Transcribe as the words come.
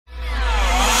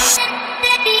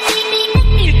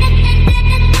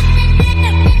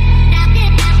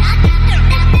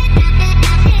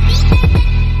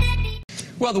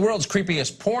Well, the world's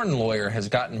creepiest porn lawyer has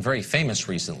gotten very famous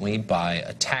recently by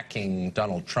attacking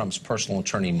Donald Trump's personal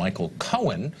attorney, Michael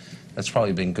Cohen. That's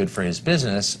probably been good for his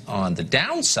business. On the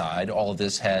downside, all of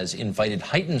this has invited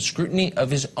heightened scrutiny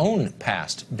of his own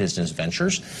past business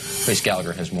ventures. Trace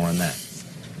Gallagher has more on that.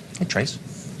 Hey, Trace.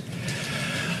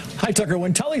 Hi, Tucker.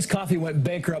 When Tully's Coffee went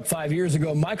bankrupt 5 years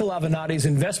ago, Michael Avenatti's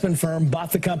investment firm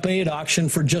bought the company at auction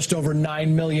for just over $9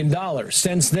 million.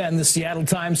 Since then, the Seattle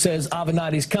Times says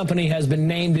Avenatti's company has been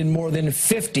named in more than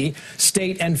 50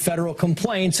 state and federal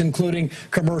complaints, including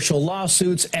commercial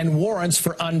lawsuits and warrants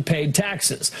for unpaid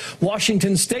taxes.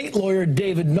 Washington state lawyer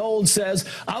David Nold says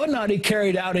Avenatti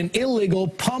carried out an illegal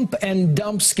pump and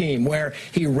dump scheme where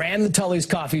he ran the Tully's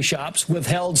coffee shops,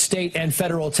 withheld state and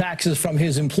federal taxes from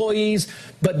his employees,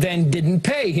 but then didn't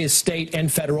pay his state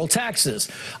and federal taxes.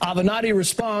 Avenatti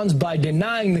responds by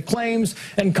denying the claims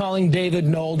and calling David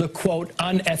Nold a, quote,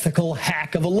 unethical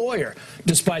hack of a lawyer,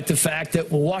 despite the fact that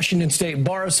the Washington State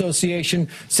Bar Association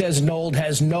says Nold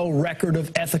has no record of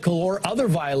ethical or other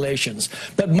violations.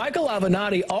 But Michael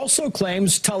Avenatti also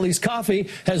claims Tully's Coffee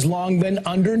has long been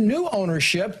under new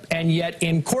ownership, and yet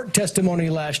in court testimony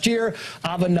last year,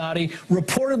 Avenatti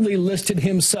reportedly listed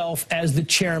himself as the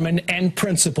chairman and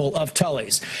principal of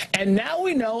Tully's. And now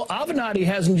we know Avenatti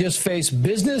hasn't just faced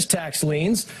business tax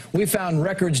liens. We found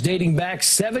records dating back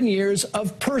 7 years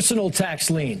of personal tax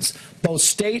liens, both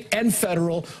state and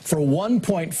federal, for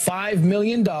 $1.5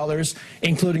 million,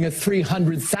 including a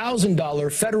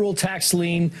 $300,000 federal tax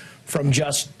lien from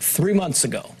just 3 months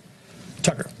ago.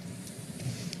 Tucker.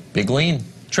 Big lien.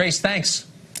 Trace, thanks.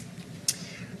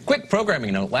 Quick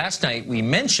programming note. Last night, we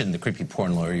mentioned the creepy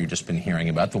porn lawyer you've just been hearing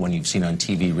about, the one you've seen on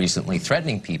TV recently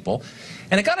threatening people.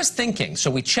 And it got us thinking, so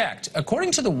we checked.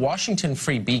 According to the Washington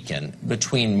Free Beacon,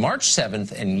 between March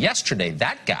 7th and yesterday,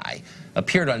 that guy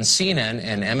appeared on CNN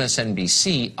and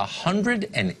MSNBC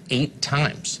 108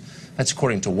 times. That's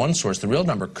according to one source. The real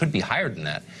number could be higher than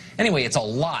that. Anyway, it's a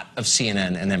lot of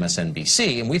CNN and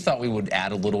MSNBC, and we thought we would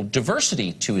add a little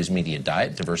diversity to his media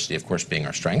diet, diversity, of course, being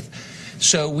our strength.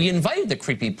 So we invited the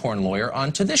creepy porn lawyer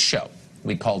onto this show.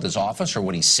 We called his office, or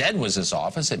what he said was his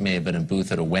office. It may have been a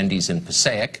booth at a Wendy's in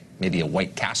Passaic, maybe a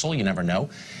White Castle, you never know.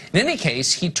 In any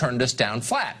case, he turned us down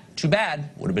flat. Too bad.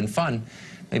 Would have been fun.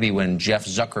 Maybe when Jeff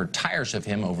Zucker tires of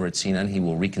him over at CNN, he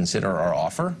will reconsider our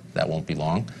offer. That won't be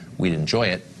long. We'd enjoy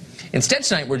it. Instead,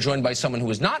 tonight, we're joined by someone who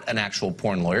is not an actual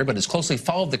porn lawyer, but has closely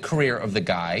followed the career of the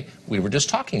guy we were just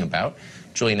talking about.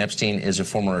 Julian Epstein is a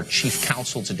former chief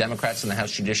counsel to Democrats in the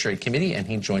House Judiciary Committee, and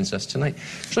he joins us tonight.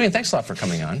 Julian, thanks a lot for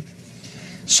coming on.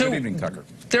 So, good evening, Tucker.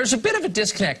 There's a bit of a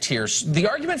disconnect here. The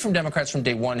argument from Democrats from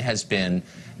day one has been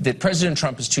that President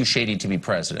Trump is too shady to be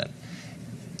president.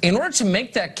 In order to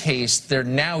make that case, they're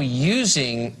now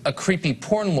using a creepy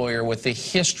porn lawyer with a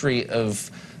history of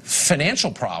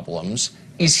financial problems.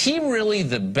 Is he really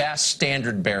the best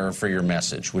standard bearer for your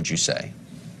message, would you say?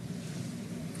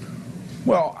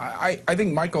 Well, I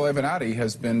think Michael Avenatti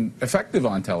has been effective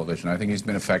on television. I think he's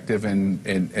been effective in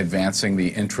advancing the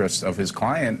interests of his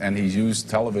client, and he's used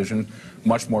television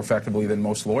much more effectively than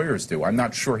most lawyers do. I'm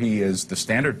not sure he is the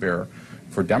standard bearer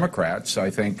for Democrats. I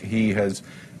think he has...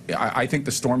 I think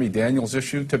the Stormy Daniels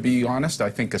issue, to be honest, I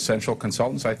think Essential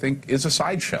Consultants, I think, is a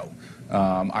sideshow.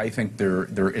 I think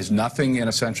there is nothing in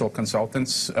Essential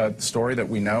Consultants' story that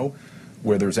we know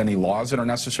where there's any laws that are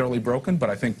necessarily broken, but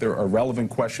I think there are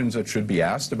relevant questions that should be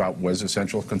asked about was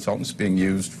Essential Consultants being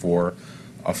used for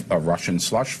a Russian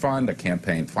slush fund, a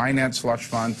campaign finance slush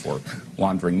fund, for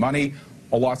laundering money.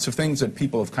 Lots of things that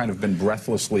people have kind of been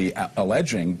breathlessly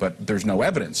alleging, but there's no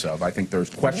evidence of. I think there's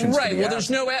questions to be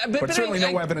asked, but certainly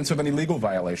no evidence of any legal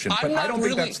violation. But I don't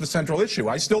think that's the central issue.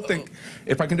 I still think,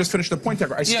 if I can just finish the point,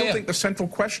 Tucker, I still think the central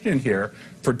question here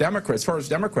for Democrats, as far as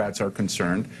Democrats are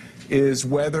concerned, is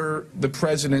whether the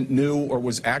president knew or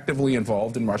was actively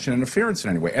involved in Russian interference in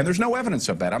any way. And there's no evidence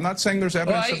of that. I'm not saying there's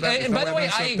evidence of that. And by the way,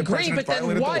 I agree, but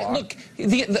then why? Look,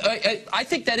 I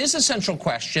think that is a central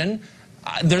question.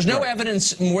 There's no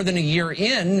evidence more than a year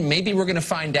in. Maybe we're going to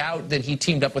find out that he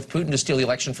teamed up with Putin to steal the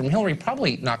election from Hillary.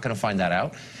 Probably not going to find that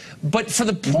out. But for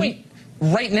the point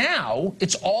right now,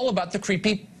 it's all about the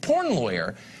creepy porn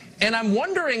lawyer. And I'm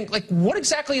wondering, like, what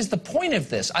exactly is the point of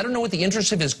this? I don't know what the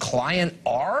interests of his client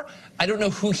are. I don't know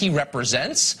who he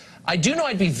represents. I do know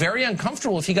I'd be very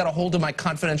uncomfortable if he got a hold of my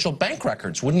confidential bank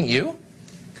records. Wouldn't you?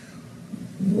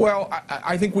 Well,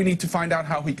 I think we need to find out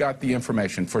how he got the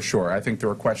information, for sure. I think there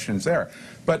are questions there.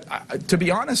 But to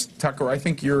be honest, Tucker, I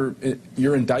think your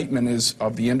indictment is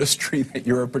of the industry that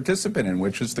you're a participant in,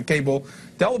 which is the cable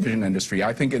television industry.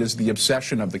 I think it is the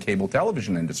obsession of the cable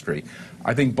television industry.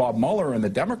 I think Bob Mueller and the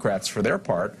Democrats, for their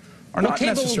part, are not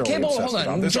necessarily Cable, obsessed hold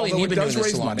about on, this, Julian, although you've it been does doing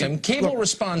this raise a long money. time. Cable Look,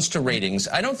 responds to ratings.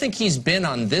 I don't think he's been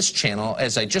on this channel.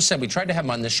 As I just said, we tried to have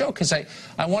him on the show because I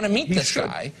want to meet this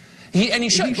guy. He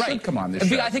should come on this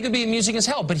show. I think it'd be amusing as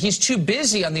hell, but he's too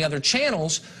busy on the other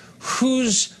channels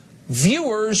whose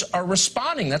viewers are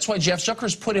responding. That's why Jeff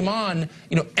Zucker's put him on,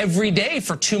 every day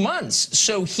for 2 months.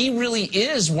 So he really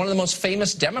is one of the most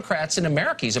famous Democrats in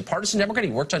America. He's a partisan Democrat.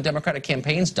 He worked on Democratic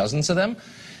campaigns, dozens of them.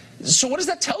 So what does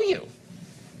that tell you?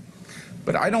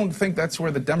 But I don't think that's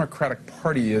where the Democratic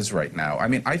Party is right now. I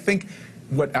mean, I think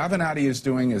what Avenatti is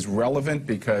doing is relevant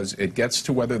because it gets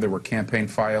to whether there were campaign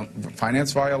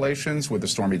finance violations with the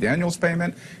Stormy Daniels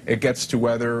payment. It gets to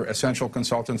whether Essential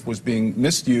Consultants was being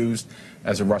misused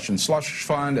as a Russian slush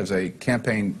fund, as a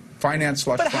campaign finance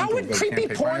slush fund. But how would creepy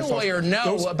porn lawyer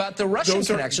know about the Russian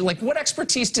connection? Like, what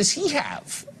expertise does he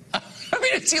have? I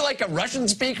mean, is he like a Russian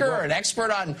speaker or an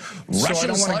expert on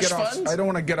Russian slush funds? I don't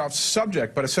want to get off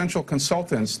subject, but Essential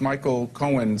Consultants, Michael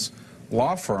Cohen's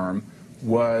law firm,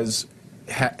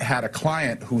 had a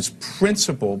client whose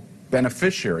principal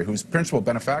beneficiary, whose principal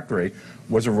benefactor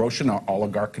was a Russian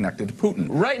oligarch connected to Putin.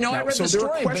 Right, no, I read the story. So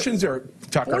there are questions there,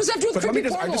 Tucker. What does that do with creepy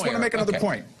porn lawyer? I just want to make another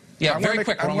point. Yeah, very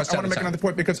quick. I want to make another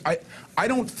point because I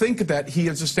don't think that he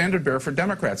is a standard bearer for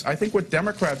Democrats. I think what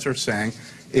Democrats are saying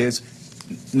is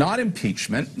not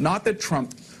impeachment, not that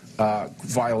Trump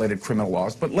violated criminal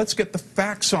laws, but let's get the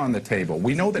facts on the table.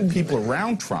 We know that people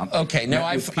around Trump, I've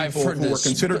heard who were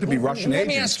considered to be Russian agents.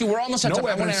 Let me ask you, we're almost out of time.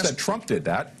 No evidence that Trump did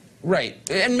that. Right,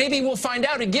 and maybe we'll find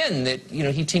out again that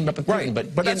he teamed up with Putin.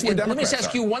 Right, but that's where Democrats let me just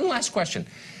ask you one last question,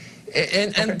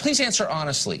 and please answer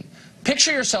honestly.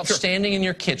 Picture yourself standing in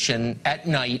your kitchen at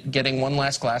night, getting one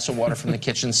last glass of water from the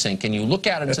kitchen sink, and you look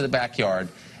out into the backyard,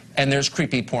 and there's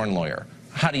creepy porn lawyer.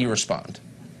 How do you respond?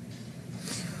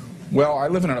 Well, I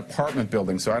live in an apartment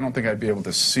building, so I don't think I'd be able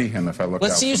to see him if I looked out.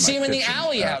 Let's say you see him in the kitchen.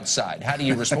 alley outside. How do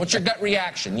you respond? What's your gut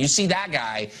reaction? You see that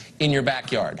guy in your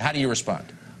backyard. How do you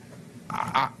respond?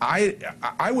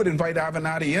 I would invite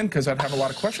Avenatti in because I'd have a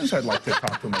lot of questions I'd like to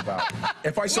talk to him about.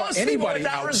 If I saw anybody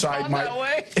outside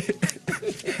my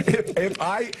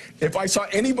if I saw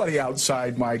anybody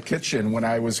outside my kitchen when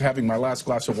I was having my last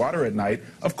glass of water at night,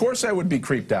 of course I would be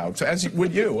creeped out. As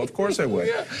would you, of course I would.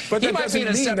 Yeah. But that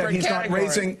doesn't mean that he's not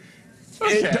raising.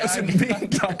 It doesn't mean,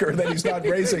 Tucker, that he's not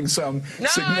raising some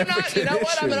significant issues. You know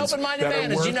what? I'm an open-minded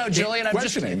man, as you know, Julian.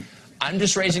 I'm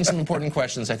just raising some important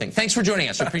questions, I think. Thanks for joining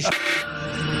us. I appreciate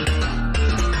it.